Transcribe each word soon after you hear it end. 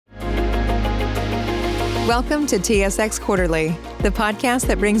Welcome to TSX Quarterly, the podcast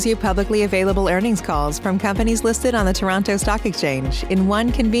that brings you publicly available earnings calls from companies listed on the Toronto Stock Exchange in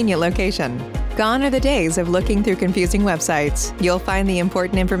one convenient location. Gone are the days of looking through confusing websites. You'll find the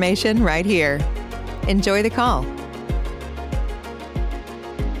important information right here. Enjoy the call.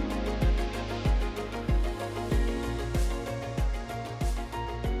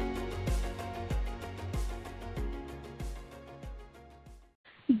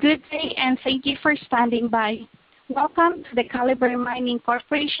 Good day and thank you for standing by. Welcome to the Calibre Mining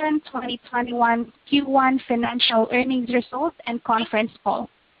Corporation 2021 Q1 Financial Earnings Results and Conference Call.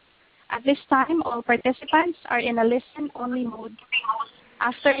 At this time, all participants are in a listen-only mode.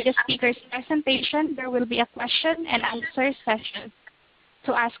 After the speaker's presentation, there will be a question and answer session.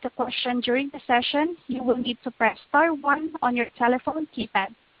 To ask a question during the session, you will need to press star 1 on your telephone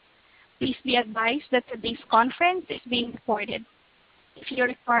keypad. Please be advised that today's conference is being recorded. If you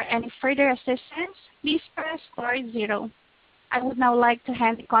require any further assistance, please press star 0. I would now like to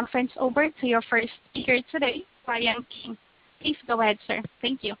hand the conference over to your first speaker today, Brian King. Please go ahead, sir.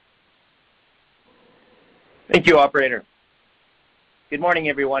 Thank you. Thank you, operator. Good morning,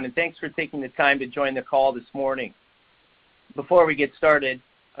 everyone, and thanks for taking the time to join the call this morning. Before we get started,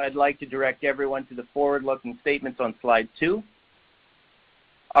 I'd like to direct everyone to the forward-looking statements on slide 2.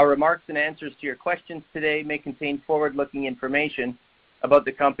 Our remarks and answers to your questions today may contain forward-looking information about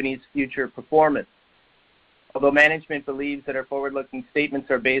the company's future performance. Although management believes that our forward-looking statements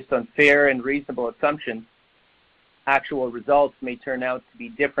are based on fair and reasonable assumptions, actual results may turn out to be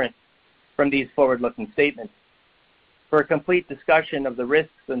different from these forward-looking statements. For a complete discussion of the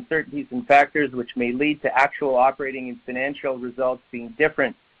risks, uncertainties, and factors which may lead to actual operating and financial results being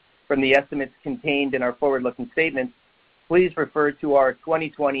different from the estimates contained in our forward-looking statements, please refer to our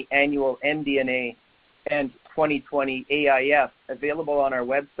 2020 annual MD&A and 2020 AIF available on our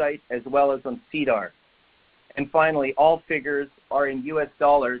website as well as on SEDAR. And finally, all figures are in US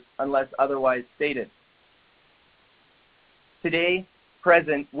dollars unless otherwise stated. Today,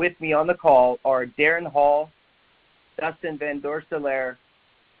 present with me on the call are Darren Hall, Dustin Van Dorselaer,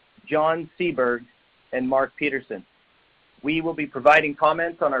 John Seberg, and Mark Peterson. We will be providing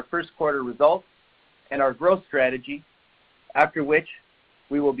comments on our first quarter results and our growth strategy, after which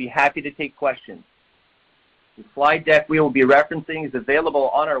we will be happy to take questions. The slide deck we will be referencing is available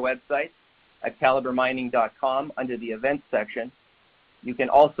on our website at calibremining.com under the events section. You can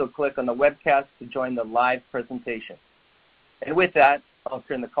also click on the webcast to join the live presentation. And with that, I'll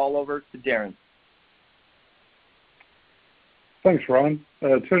turn the call over to Darren. Thanks, Ryan.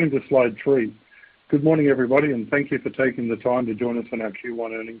 Turning to slide 3. Good morning, everybody, and thank you for taking the time to join us on our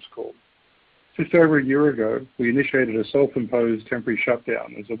Q1 earnings call. Just over a year ago, we initiated a self-imposed temporary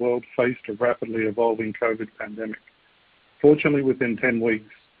shutdown as the world faced a rapidly evolving COVID pandemic. Fortunately, within 10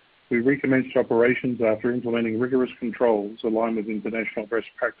 weeks, we recommenced operations after implementing rigorous controls aligned with international best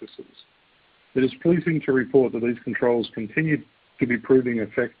practices. It is pleasing to report that these controls continue to be proving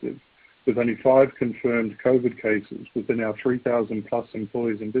effective, with only 5 confirmed COVID cases within our 3,000 plus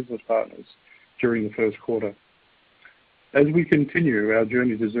employees and business partners during the first quarter. As we continue our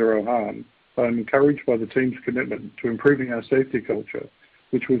journey to zero harm, I am encouraged by the team's commitment to improving our safety culture,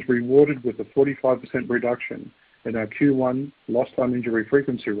 which was rewarded with a 45% reduction in our Q1 lost time injury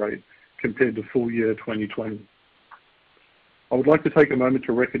frequency rate compared to full year 2020. I would like to take a moment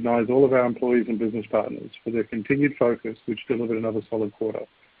to recognize all of our employees and business partners for their continued focus, which delivered another solid quarter.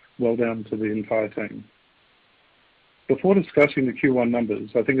 Well done to the entire team. Before discussing the Q1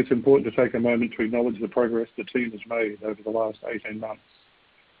 numbers, I think it's important to take a moment to acknowledge the progress the team has made over the last 18 months.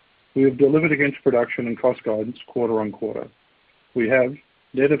 We have delivered against production and cost guidance quarter on quarter. We have,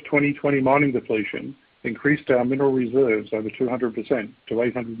 net of 2020 mining depletion, increased our mineral reserves over 200% to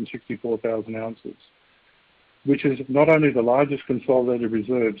 864,000 ounces, which is not only the largest consolidated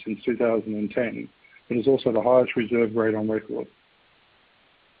reserve since 2010, but is also the highest reserve grade on record.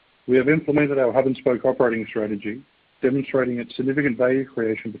 We have implemented our hub and spoke operating strategy, demonstrating its significant value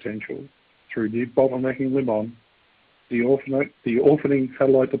creation potential through debottlenecking Limon, the orphaning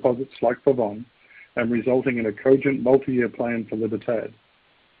satellite deposits like Pavon, and resulting in a cogent multi-year plan for Libertad,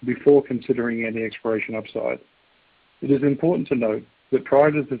 before considering any exploration upside. It is important to note that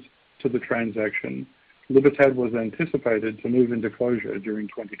prior to the transaction, Libertad was anticipated to move into closure during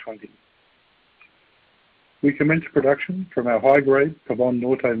 2020. We commenced production from our high-grade Pavon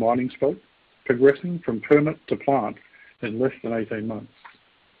Norte mining spoke, progressing from permit to plant in less than 18 months.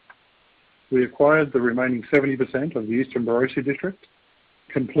 We acquired the remaining 70% of the Eastern Borosi district,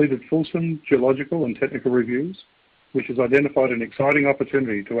 completed fulsome geological and technical reviews, which has identified an exciting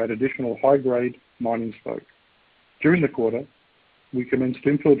opportunity to add additional high-grade mining spoke. During the quarter, we commenced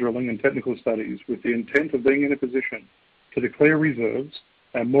infill drilling and technical studies with the intent of being in a position to declare reserves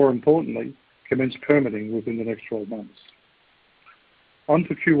and, more importantly, commence permitting within the next 12 months. On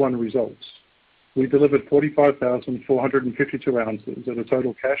to Q1 results. We delivered 45,452 ounces at a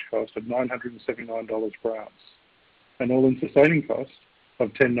total cash cost of $979 per ounce, an all-in sustaining cost of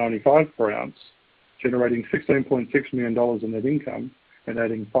 $10.95 per ounce, generating $16.6 million in net income and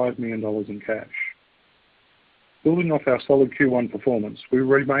adding $5 million in cash. Building off our solid Q1 performance, we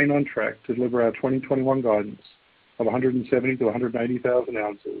remain on track to deliver our 2021 guidance of 170,000 to 180,000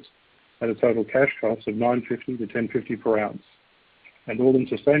 ounces at a total cash cost of $950 to $1050 per ounce, and all-in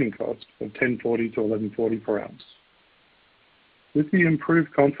sustaining cost of $1040 to $1140 per ounce. With the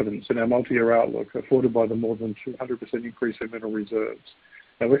improved confidence in our multi-year outlook afforded by the more than 200% increase in mineral reserves,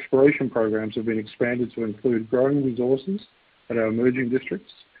 our exploration programs have been expanded to include growing resources at our emerging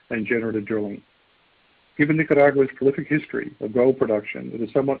districts and generative drilling. Given Nicaragua's prolific history of gold production, it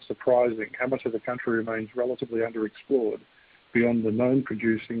is somewhat surprising how much of the country remains relatively underexplored beyond the known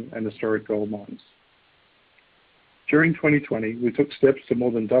producing and historic gold mines. During 2020, we took steps to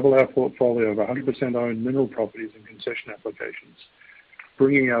more than double our portfolio of 100% owned mineral properties and concession applications,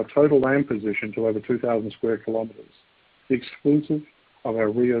 bringing our total land position to over 2,000 square kilometers, exclusive of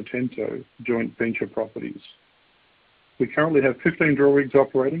our Rio Tinto joint venture properties. We currently have 15 drill rigs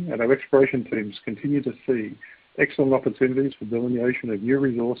operating, and our exploration teams continue to see excellent opportunities for delineation of new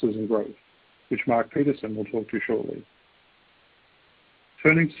resources and growth, which Mark Peterson will talk to shortly.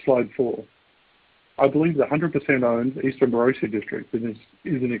 Turning to slide 4. I believe the 100% owned Eastern Borosi district is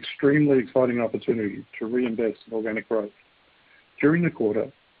an extremely exciting opportunity to reinvest in organic growth. During the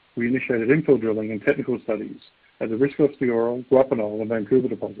quarter, we initiated infill drilling and technical studies at the Riscos de Oro, Guapanol, and Vancouver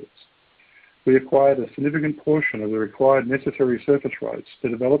deposits. We acquired a significant portion of the required necessary surface rights to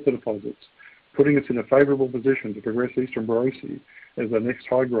develop the deposits, putting us in a favorable position to progress Eastern Borosi as our next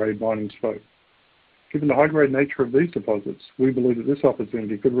high-grade mining spoke. Given the high-grade nature of these deposits, we believe that this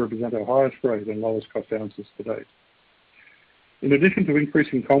opportunity could represent our highest grade and lowest cost ounces to date. In addition to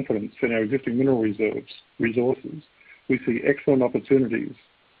increasing confidence in our existing mineral resources, we see excellent opportunities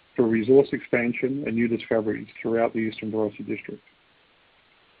for resource expansion and new discoveries throughout the Eastern Borosi district.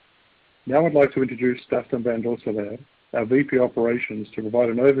 Now I'd like to introduce Dustin Van Dorsselaer, our VP Operations, to provide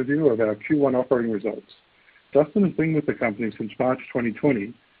an overview of our Q1 operating results. Dustin has been with the company since March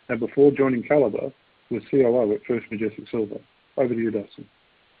 2020, and before joining Calibre, was COO at First Majestic Silver. Over to you, Dustin.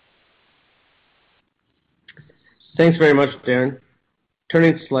 Thanks very much, Darren.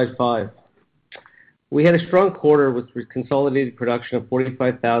 Turning to slide 5. We had a strong quarter with consolidated production of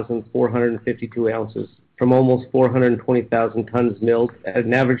 45,452 ounces from almost 420,000 tons milled at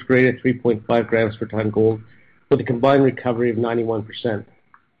an average grade of 3.5 grams per ton gold with a combined recovery of 91%.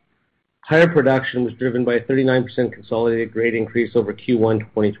 Higher production was driven by a 39% consolidated grade increase over Q1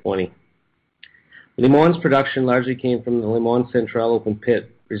 2020. Limon's production largely came from the Limon Central open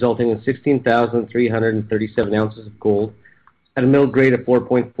pit, resulting in 16,337 ounces of gold at a milled grade of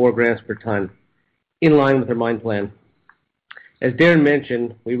 4.4 grams per ton, in line with our mine plan. As Darren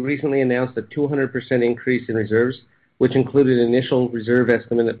mentioned, we recently announced a 200% increase in reserves, which included an initial reserve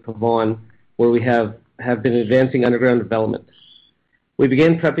estimate at Pavon, where we have been advancing underground development. We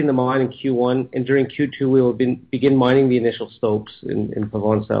began prepping the mine in Q1, and during Q2 we will begin mining the initial stopes in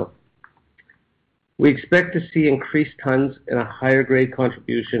Pavon South. We expect to see increased tons and a higher grade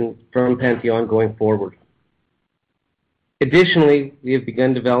contribution from Pantheon going forward. Additionally, we have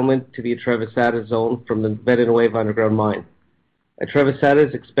begun development to the Atravesada zone from the Veta Nueva underground mine. Atravesada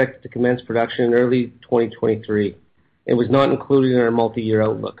is expected to commence production in early 2023 and was not included in our multi-year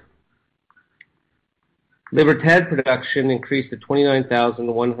outlook. Libertad production increased to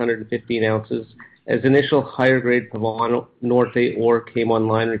 29,115 ounces as initial higher grade Pavon Norte ore came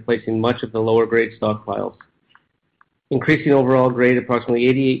online, replacing much of the lower grade stockpiles, increasing overall grade approximately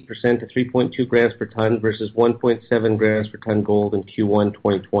 88% to 3.2 grams per ton versus 1.7 grams per ton gold in Q1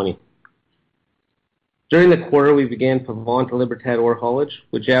 2020. During the quarter, we began Pavon to Libertad ore haulage,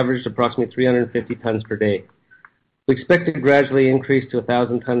 which averaged approximately 350 tons per day. We expect to gradually increase to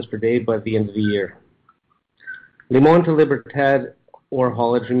 1,000 tons per day by the end of the year. Limon to Libertad ore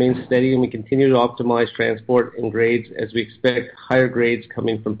haulage remains steady, and we continue to optimize transport and grades as we expect higher grades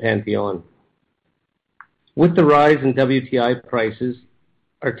coming from Pantheon. With the rise in WTI prices,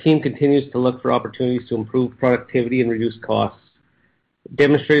 our team continues to look for opportunities to improve productivity and reduce costs,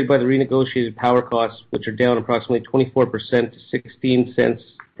 demonstrated by the renegotiated power costs, which are down approximately 24% to 16 cents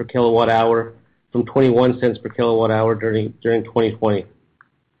per kilowatt hour from 21 cents per kilowatt hour during 2020.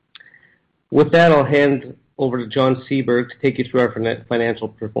 With that, I'll hand over to John Seaberg to take you through our financial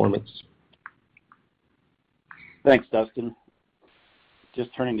performance. Thanks, Dustin. Just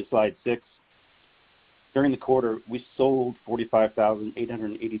turning to slide 6. During the quarter, we sold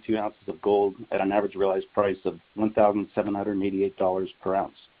 45,882 ounces of gold at an average realized price of $1,788 per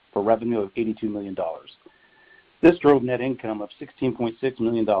ounce for revenue of $82 million. This drove net income of $16.6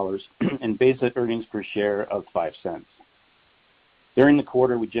 million and basic earnings per share of 5 cents. During the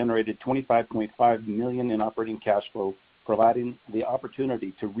quarter, we generated $25.5 million in operating cash flow, providing the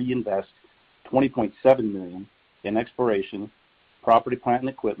opportunity to reinvest $20.7 million in exploration, property, plant, and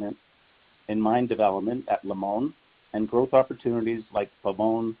equipment, and mine development at Limon, and growth opportunities like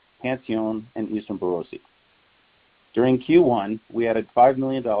Pavón, Panteón, and Eastern Borosi. During Q1, we added $5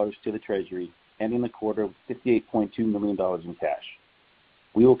 million to the treasury, ending the quarter with $58.2 million in cash.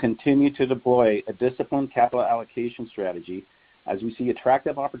 We will continue to deploy a disciplined capital allocation strategy as we see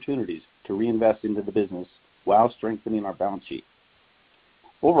attractive opportunities to reinvest into the business while strengthening our balance sheet.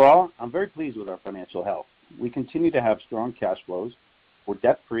 Overall, I'm very pleased with our financial health. We continue to have strong cash flows. We're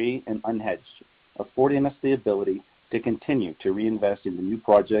debt-free and unhedged, affording us the ability to continue to reinvest in the new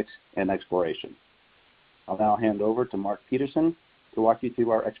projects and exploration. I'll now hand over to Mark Peterson to walk you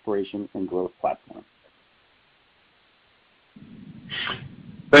through our exploration and growth platform.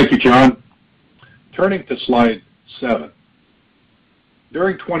 Thank you, John. Turning to slide 7.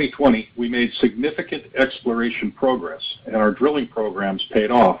 During 2020, we made significant exploration progress, and our drilling programs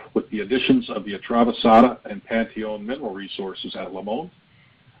paid off with the additions of the Atravesada and Panteón mineral resources at Limon,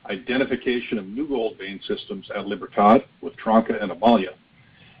 identification of new gold vein systems at Libertad with Tronca and Amalia,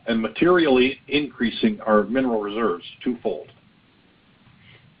 and materially increasing our mineral reserves twofold.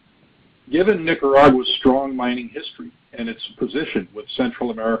 Given Nicaragua's strong mining history and its position with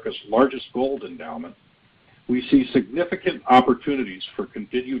Central America's largest gold endowment, we see significant opportunities for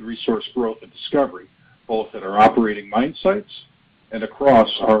continued resource growth and discovery, both at our operating mine sites and across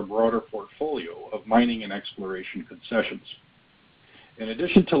our broader portfolio of mining and exploration concessions. In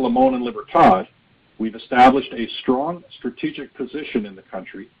addition to Limon and Libertad, we've established a strong strategic position in the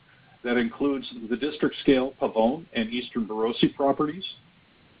country that includes the district-scale Pavón and Eastern Borosi properties,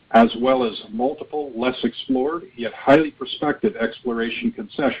 as well as multiple less explored yet highly prospective exploration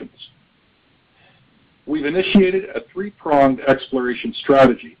concessions. We've initiated a 3-pronged exploration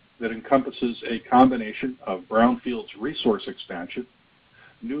strategy that encompasses a combination of brownfields resource expansion,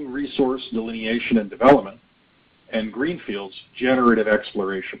 new resource delineation and development, and greenfields generative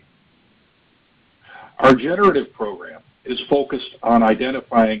exploration. Our generative program is focused on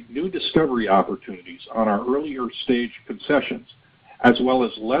identifying new discovery opportunities on our earlier stage concessions, as well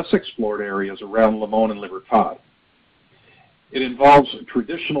as less explored areas around Limon and Libertad. It involves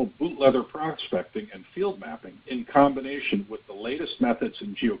traditional boot leather prospecting and field mapping in combination with the latest methods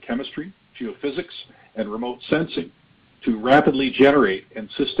in geochemistry, geophysics, and remote sensing to rapidly generate and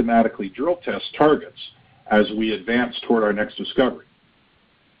systematically drill test targets as we advance toward our next discovery.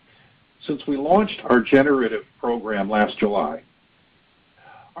 Since we launched our generative program last July,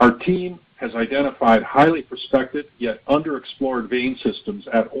 our team has identified highly prospective yet underexplored vein systems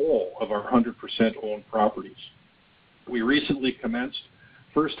at all of our 100% owned properties. We recently commenced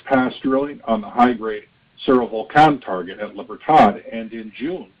first pass drilling on the high-grade Cerro Volcan target at Libertad, and in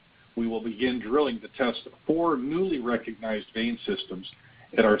June, we will begin drilling to test 4 newly recognized vein systems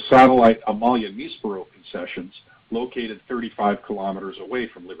at our satellite Amalia Nispero concessions, located 35 kilometers away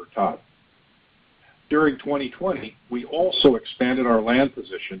from Libertad. During 2020, we also expanded our land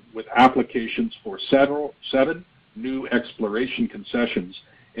position with applications for 7 new exploration concessions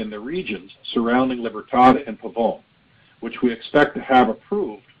in the regions surrounding Libertad and Pavón, which we expect to have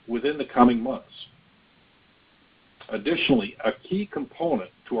approved within the coming months. Additionally, a key component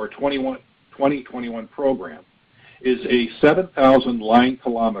to our 2021 program is a 7,000 line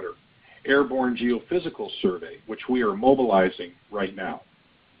kilometer airborne geophysical survey, which we are mobilizing right now.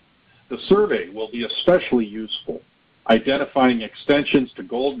 The survey will be especially useful identifying extensions to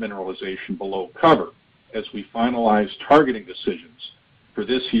gold mineralization below cover as we finalize targeting decisions for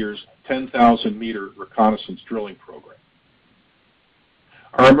this year's 10,000-meter reconnaissance drilling program.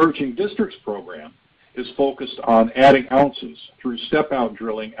 Our Emerging Districts program is focused on adding ounces through step-out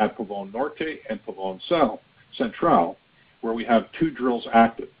drilling at Pavón Norte and Pavón Central, where we have 2 drills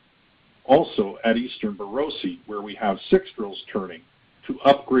active. Also at Eastern Borosi, where we have 6 drills turning to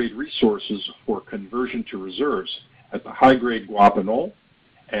upgrade resources for conversion to reserves at the high-grade Guapanol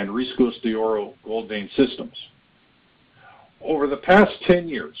and Riscos de Oro gold vein systems. Over the past 10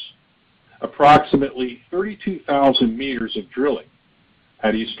 years, approximately 32,000 meters of drilling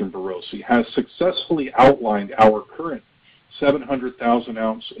at Eastern Borosi has successfully outlined our current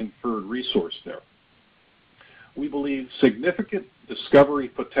 700,000-ounce inferred resource there. We believe significant discovery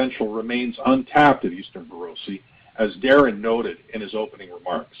potential remains untapped at Eastern Borosi, as Darren noted in his opening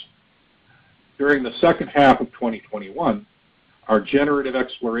remarks. During the second half of 2021, our generative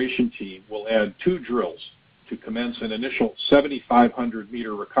exploration team will add 2 drills to commence an initial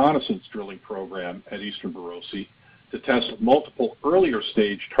 7,500-meter reconnaissance drilling program at Eastern Borosi to test multiple earlier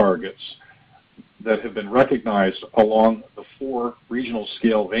stage targets that have been recognized along the 4 regional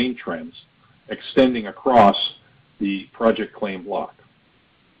scale vein trends extending across the project claim block.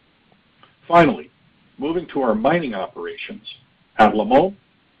 Finally, moving to our mining operations, at Limon,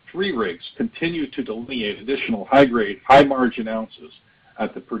 3 rigs continue to delineate additional high-grade, high-margin ounces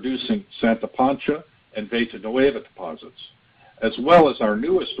at the producing Santa Pancha and Veta Nueva deposits, as well as our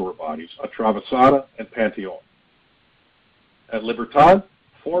newest ore bodies, Atravesada and Panteon. At Libertad,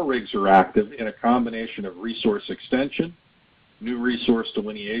 4 rigs are active in a combination of resource extension, new resource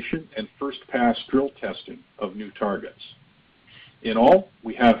delineation, and first-pass drill testing of new targets. In all,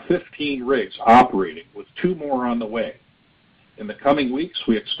 we have 15 rigs operating, with 2 more on the way. In the coming weeks,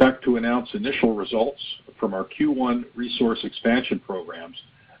 we expect to announce initial results from our Q1 resource expansion programs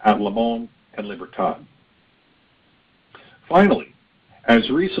at Limon and Libertad. Finally, as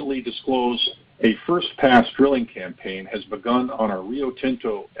recently disclosed, a first-pass drilling campaign has begun on our Rio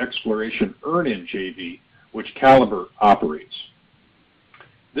Tinto exploration earn-in JV, which Calibre operates.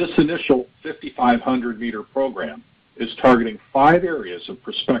 This initial 5,500-meter program is targeting 5 areas of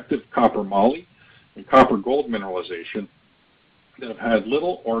prospective copper moly and copper gold mineralization that have had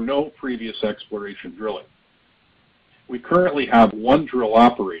little or no previous exploration drilling. We currently have 1 drill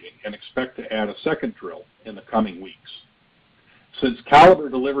operating and expect to add a 2nd drill in the coming weeks. Since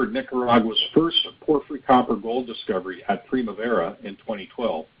Calibre delivered Nicaragua's first porphyry copper gold discovery at Primavera in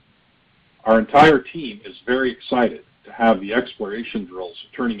 2012, our entire team is very excited to have the exploration drills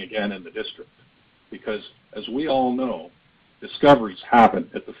turning again in the district, because, as we all know, discoveries happen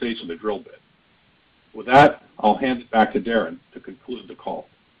at the face of the drill bit. With that, I'll hand it back to Darren to conclude the call.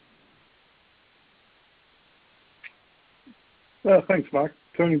 Thanks, Mark.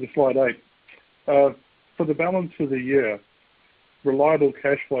 Turning to slide 8. For the balance of the year, reliable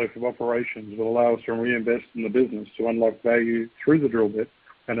cash flow from operations will allow us to reinvest in the business to unlock value through the drill bit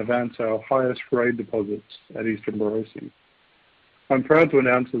and advance our highest grade deposits at Eastern Borosi. I'm proud to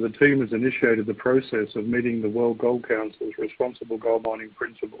announce that the team has initiated the process of meeting the World Gold Council's responsible gold mining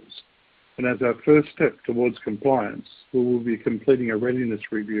principles. And as our first step towards compliance, we will be completing a readiness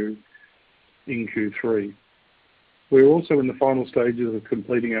review in Q3. We're also in the final stages of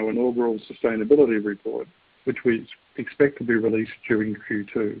completing our inaugural sustainability report, which we expect to be released during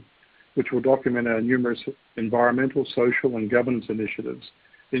Q2, which will document our numerous environmental, social, and governance initiatives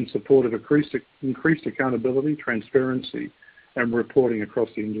in support of increased accountability, transparency, and reporting across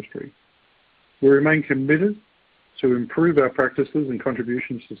the industry. We remain committed to improve our practices and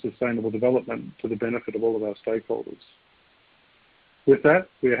contributions to sustainable development to the benefit of all of our stakeholders. With that,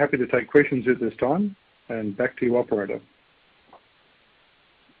 we are happy to take questions at this time, and back to you, operator.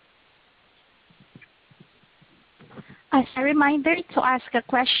 As a reminder, to ask a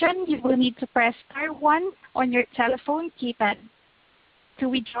question, you will need to press star 1 on your telephone keypad. To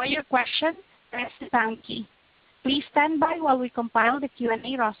withdraw your question, press the pound key. Please stand by while we compile the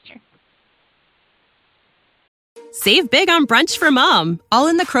Q&A roster. Save big on brunch for mom, all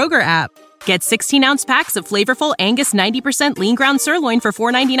in the Kroger app. Get 16-ounce packs of flavorful Angus 90% lean ground sirloin for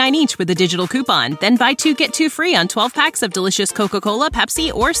 $4.99 each with a digital coupon. Then buy 2, get 2 free on 12 packs of delicious Coca-Cola,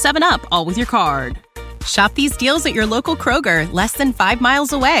 Pepsi, or 7-Up, all with your card. Shop these deals at your local Kroger, less than 5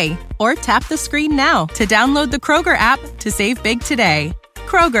 miles away. Or tap the screen now to download the Kroger app to save big today.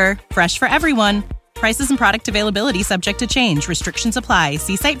 Kroger, fresh for everyone. Prices and product availability subject to change. Restrictions apply.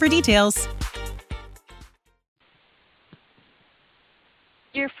 See site for details.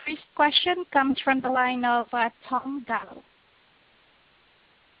 Your first question comes from the line of Tom Gallo.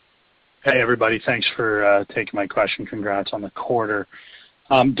 Hey, everybody. Thanks for taking my question. Congrats on the quarter.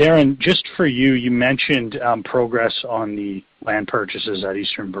 Darren, just for you, you mentioned progress on the land purchases at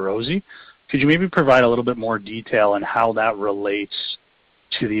Eastern Borosi. Could you maybe provide a little bit more detail on how that relates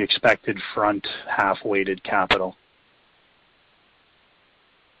to the expected front half-weighted capital?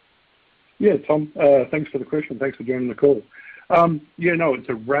 Yeah, Tom, thanks for the question. Thanks for joining the call. It's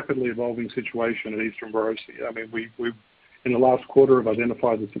a rapidly evolving situation at Eastern Borosi. I mean, we've in the last quarter have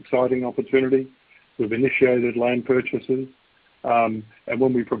identified this exciting opportunity. We've initiated land purchases. And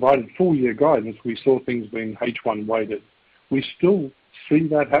when we provided full year guidance, we saw things being H1 weighted. We still see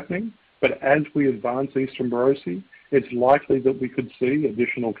that happening, but as we advance Eastern Borosi, it's likely that we could see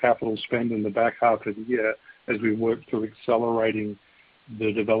additional capital spend in the back half of the year as we work to accelerating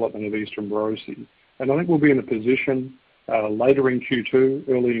the development of Eastern Borosi. And I think we'll be in a position later in Q2,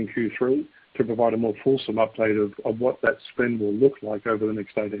 early in Q3, to provide a more fulsome update of what that spend will look like over the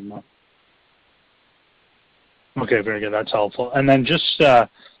next 18 months. Okay, very good. That's helpful. And then just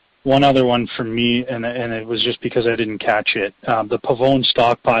one other one for me, and it was just because I didn't catch it. The Pavone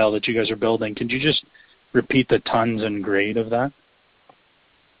stockpile that you guys are building, could you just repeat the tons and grade of that?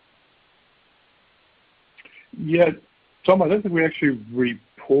 Yeah, Tom, I don't think we actually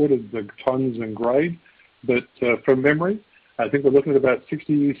reported the tons and grade, but from memory, I think we're looking at about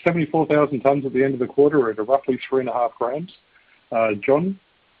 74,000 tons at the end of the quarter at roughly 3.5 grams. John,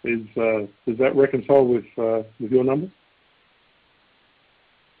 does that reconcile with your numbers?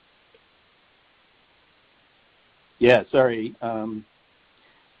 Yeah, sorry.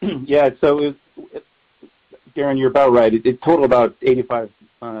 Yeah, so Darren, you're about right. It totaled about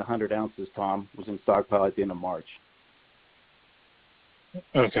 8,500 ounces, Tom, was in stockpile at the end of March.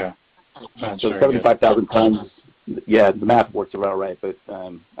 Okay. So 75,000 tons. Yeah, the math works about right, but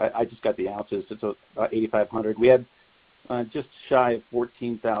I just got the ounces. It's about 8,500. We had just shy of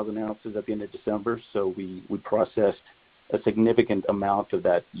 14,000 ounces at the end of December, so we processed a significant amount of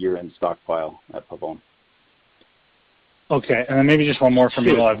that year-end stockpile at Pavone. Okay, and then maybe just one more from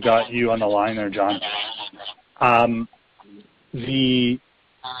me while I've got you on the line there, John. The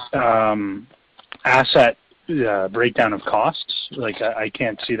asset breakdown of costs, like I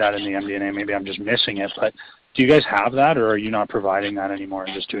can't see that in the MD&A. Maybe I'm just missing it, but do you guys have that, or are you not providing that anymore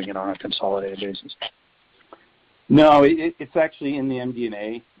and just doing it on a consolidated basis? No, it's actually in the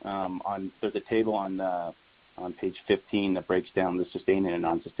MD&A. There's a table on page 15 that breaks down the sustaining and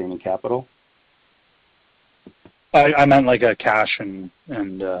non-sustaining capital. I meant like a cash and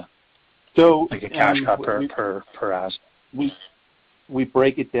so like a cash cut per asset. We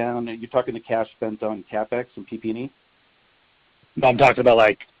break it down. You're talking the cash spent on CapEx and PP&E? No, I'm talking about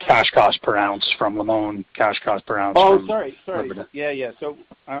like cash cost per ounce from Limon, cash cost per ounce. Oh, sorry. Yeah. So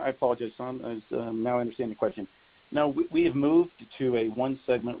I apologize, Tom. Now I understand the question. No, we have moved to a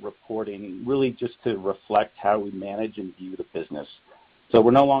one-segment reporting, really just to reflect how we manage and view the business. So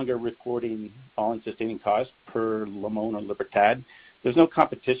we're no longer reporting all-in sustaining costs per Limon or Libertad. There's no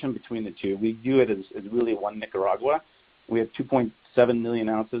competition between the two. We view it as really one Nicaragua. We have 2.7 million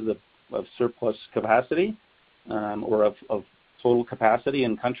ounces of surplus capacity, or of total capacity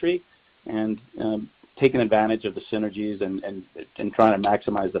in country, and taking advantage of the synergies and trying to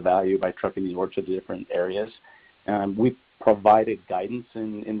maximize the value by trucking the ore to the different areas. We provided guidance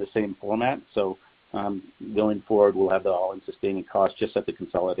in the same format, so going forward we'll have the all-in sustaining cost just at the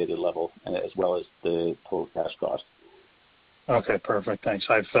consolidated level, as well as the total cash cost. Okay, perfect. Thanks.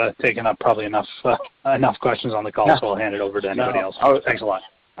 I've taken up probably enough questions on the call, so I'll hand it over to anybody else. Thanks a lot.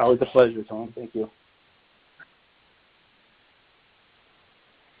 Always a pleasure, Tom. Thank you.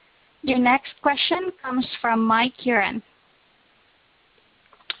 Your next question comes from Mike Curran.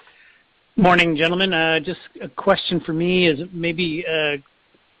 Morning, gentlemen. Just a question for me. Is it maybe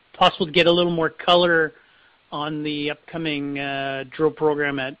possible to get a little more color on the upcoming drill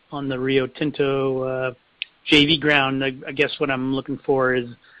program on the Rio Tinto JV ground? I guess what I'm looking for is,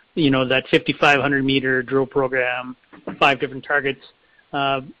 that 5,500 meter drill program, 5 different targets.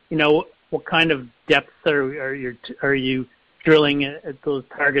 What kind of depth are you drilling at those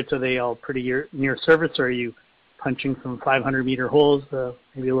targets? Are they all pretty near surface, or are you punching some 500 meter holes?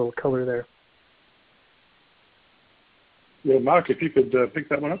 Maybe a little color there. Yeah, Mark, if you could pick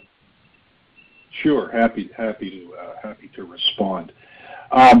that one up. Sure, happy to respond.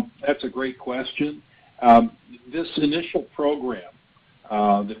 That's a great question. This initial program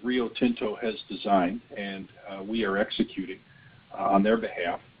that Rio Tinto has designed and we are executing on their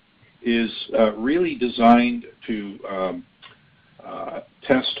behalf is really designed to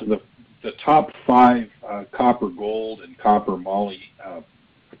test the top 5 copper gold and copper moly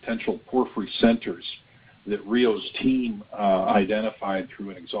potential porphyry centers that Rio's team identified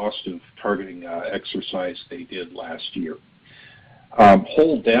through an exhaustive targeting exercise they did last year.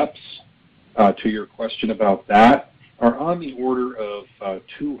 Hole depths, to your question about that, are on the order of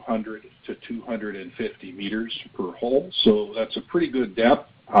 200 to 250 meters per hole, so that's a pretty good depth.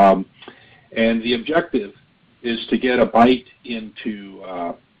 And the objective is to get a bite into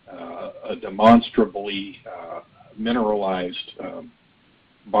a demonstrably mineralized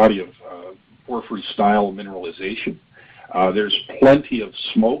body of porphyry-style mineralization. There's plenty of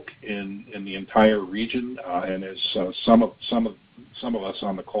smoke in the entire region, and as some of us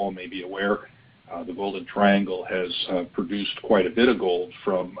on the call may be aware, the Golden Triangle has produced quite a bit of gold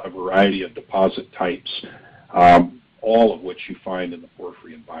from a variety of deposit types, all of which you find in the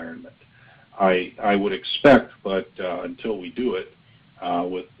porphyry environment. I would expect, but until we do it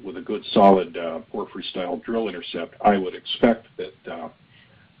with a good solid porphyry-style drill intercept, I would expect that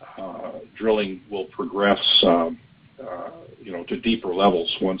drilling will progress, to deeper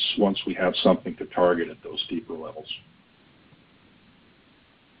levels once we have something to target at those deeper levels.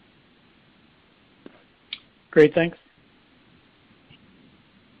 Great, thanks.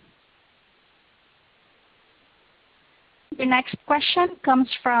 Your next question comes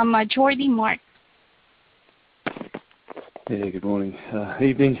from Geordie Mark. Yeah, good morning.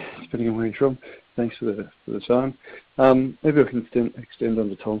 Evening, depending on where you're from. Thanks for the time. Maybe I can extend on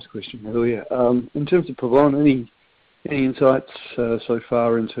to Tom's question earlier. In terms of Pavon, any insights so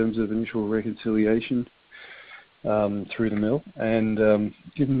far in terms of initial reconciliation through the mill? And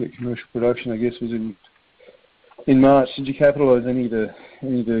given that commercial production, I guess, was in March, did you capitalise any of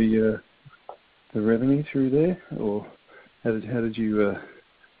the revenue through there, or how did you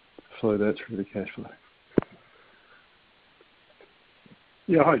flow that through the cash flow?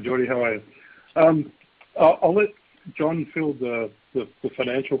 Yeah, hi Geordie, how are you? I'll let John field the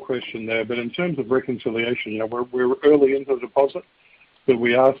financial question there, but in terms of reconciliation, we're early into the deposit, but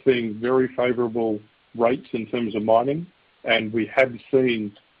we are seeing very favourable rates in terms of mining, and we have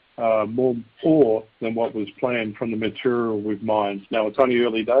seen more ore than what was planned from the material we've mined. Now it's only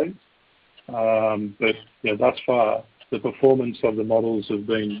early days, but thus far the performance of the models has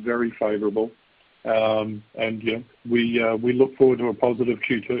been very favourable, and we look forward to a positive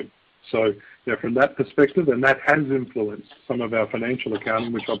Q2. So from that perspective, and that has influenced some of our financial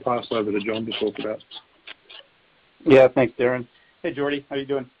accounting, which I'll pass over to John to talk about. Yeah, thanks, Darren. Hey, Geordie, how you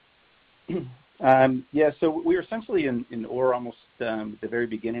doing? So we were essentially in ore almost at the very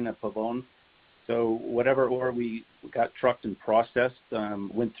beginning of Pavon. So whatever ore we got trucked and processed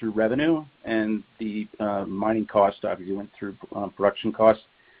went through revenue, and the mining cost obviously went through production costs.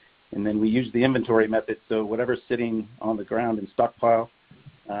 And then we used the inventory method, so whatever's sitting on the ground in stockpile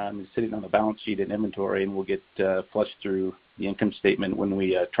is sitting on the balance sheet in inventory, and will get flushed through the income statement when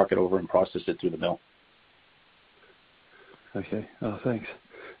we truck it over and process it through the mill. Okay, thanks.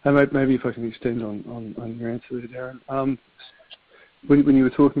 And maybe if I can extend on your answer there, Darren. When you were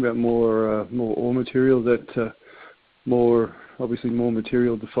talking about more ore material, that obviously more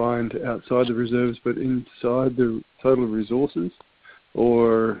material defined outside the reserves, but inside the total resources,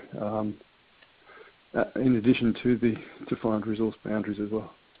 or in addition to the defined resource boundaries as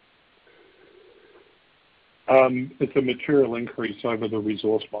well? It's a material increase over the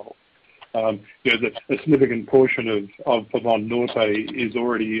resource model. A significant portion of Pavon Norte is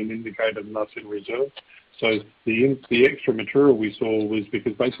already indicated and thus in reserve. So the extra material we saw was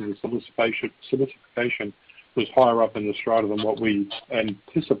because basically the silicification was higher up in the strata than what we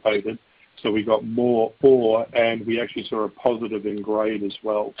anticipated. So we got more ore, and we actually saw a positive in grade as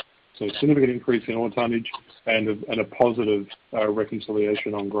well. So a significant increase in ore tonnage and a positive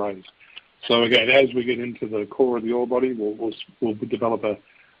reconciliation on grade. So again, as we get into the core of the ore body, we'll develop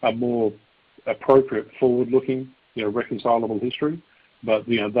a more appropriate forward-looking, reconcilable history. But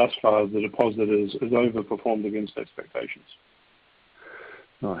thus far the deposit is overperformed against expectations.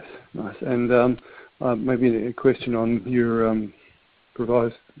 Nice. And maybe a question on your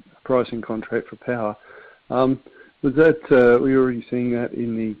revised pricing contract for power. Was that were you already seeing that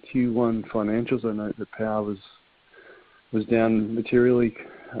in the Q1 financials? I know that power was down materially,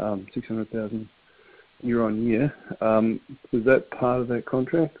 600,000 year on year. Was that part of that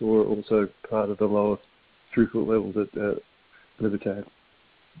contract, or also part of the lower throughput levels at Libertad?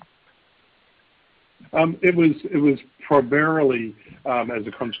 It was primarily as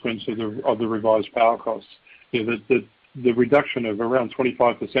a consequence of the revised power costs. The reduction of around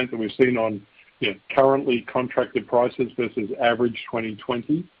 25% that we've seen on currently contracted prices versus average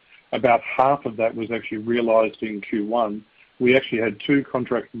 2020, about half of that was actually realised in Q1. We actually had two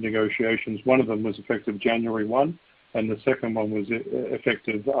contract negotiations. One of them was effective January 1, and the second one was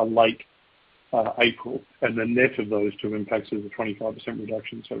effective late April. And the net of those two impacts is a 25%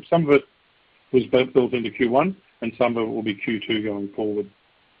 reduction. So some of it was built into Q1, and some of it will be Q2 going forward.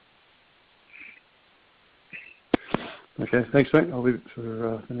 Okay, thanks, mate. I'll leave it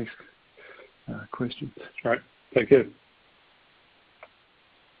for the next question. All right, take care.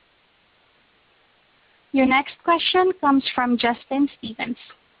 Your next question comes from Justin Stevens.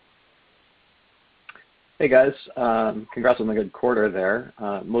 Hey guys, congrats on the good quarter there.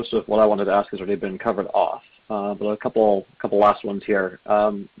 Most of what I wanted to ask has already been covered off, but a couple last ones here.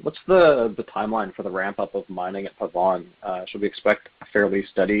 What's the timeline for the ramp up of mining at Pavon? Should we expect a fairly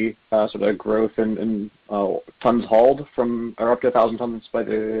steady sort of growth in tons hauled from, or up to 1,000 tons by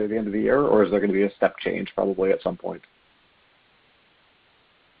the end of the year, or is there going to be a step change probably at some point?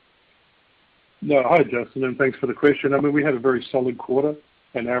 No, hi Justin, and thanks for the question. I mean, we had a very solid quarter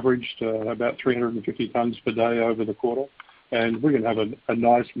and averaged about 350 tonnes per day over the quarter. and we're going to have a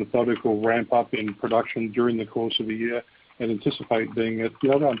nice methodical ramp up in production during the course of the year, and anticipate being at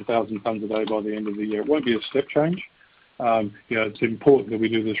around 1,000 tonnes a day by the end of the year. It won't be a step change. It's important that we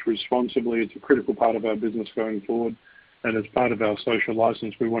do this responsibly. It's a critical part of our business going forward, and as part of our social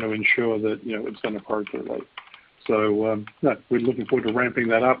license, we want to ensure that it's done appropriately. So we're looking forward to ramping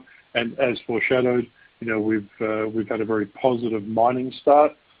that up. And as foreshadowed, we've had a very positive mining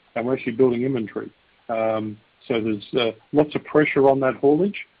start, and we're actually building inventory. So there's lots of pressure on that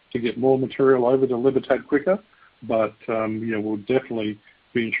haulage to get more material over to Libertad quicker, but we'll definitely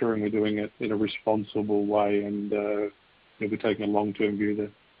be ensuring we're doing it in a responsible way, and we're taking a long-term view there.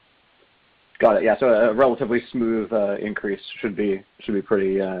 Got it. Yeah. So a relatively smooth increase should be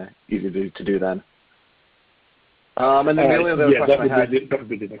pretty easy to do then. And then the only other question I had. That would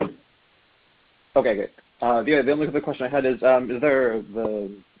be the next. Okay, good. The only other question I had is there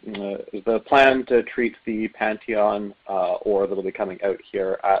the plan to treat the Pantheon ore that'll be coming out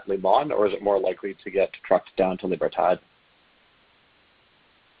here at Limon, or is it more likely to get trucked down to Libertad?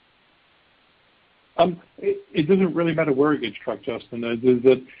 It doesn't really matter where it gets trucked, Justin.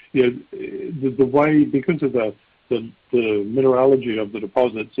 The way, because of the mineralogy of the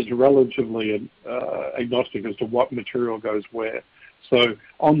deposits, is relatively agnostic as to what material goes where. So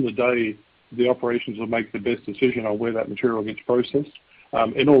on the day, the operations will make the best decision on where that material gets processed.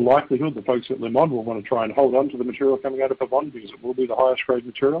 In all likelihood, the folks at Limon will want to try and hold on to the material coming out of Pavón because it will be the highest grade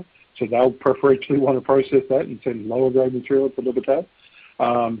material. So they'll preferentially want to process that and send lower grade material to Libertad.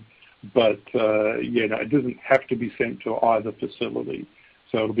 It doesn't have to be sent to either facility.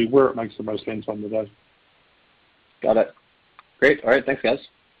 So it'll be where it makes the most sense on the day. Got it. Great. All right. Thanks, guys.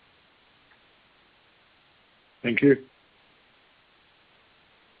 Thank you.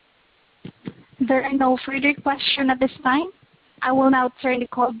 There are no further questions at this time. I will now turn the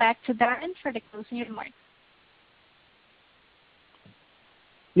call back to Darren for the closing remarks.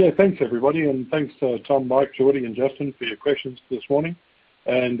 Yeah, thanks everybody, and thanks Tom, Mike, Geordie, and Justin for your questions this morning.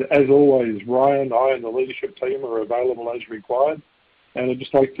 And as always, Ryan, I, and the leadership team are available as required. And I'd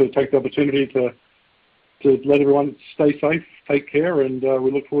just like to take the opportunity to let everyone stay safe, take care, and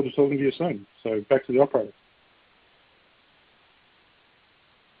we look forward to talking to you soon. So back to the operator.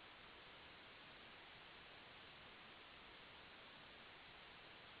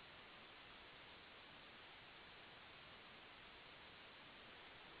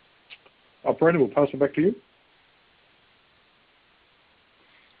 Operator, we'll pass it back to you.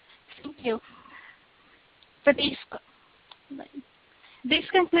 Thank you. This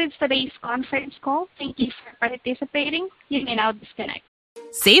concludes today's conference call. Thank you for participating. You may now disconnect.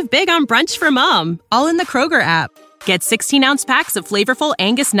 Save big on brunch for mom, all in the Kroger app. Get 16-ounce packs of flavorful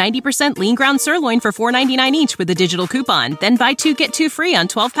Angus 90% lean ground sirloin for $4.99 each with a digital coupon. Then buy 2, get 2 free on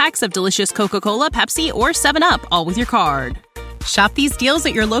 12 packs of delicious Coca-Cola, Pepsi, or 7-Up, all with your card. Shop these deals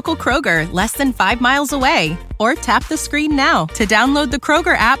at your local Kroger, less than 5 miles away. Or tap the screen now to download the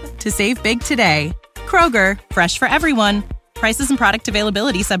Kroger app to save big today. Kroger, fresh for everyone. Prices and product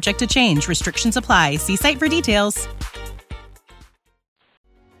availability subject to change. Restrictions apply. See site for details.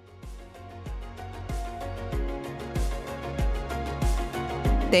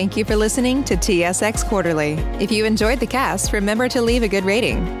 Thank you for listening to TSX Quarterly. If you enjoyed the cast, remember to leave a good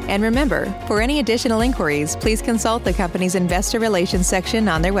rating. And remember, for any additional inquiries, please consult the company's investor relations section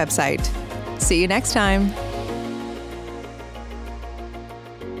on their website. See you next time.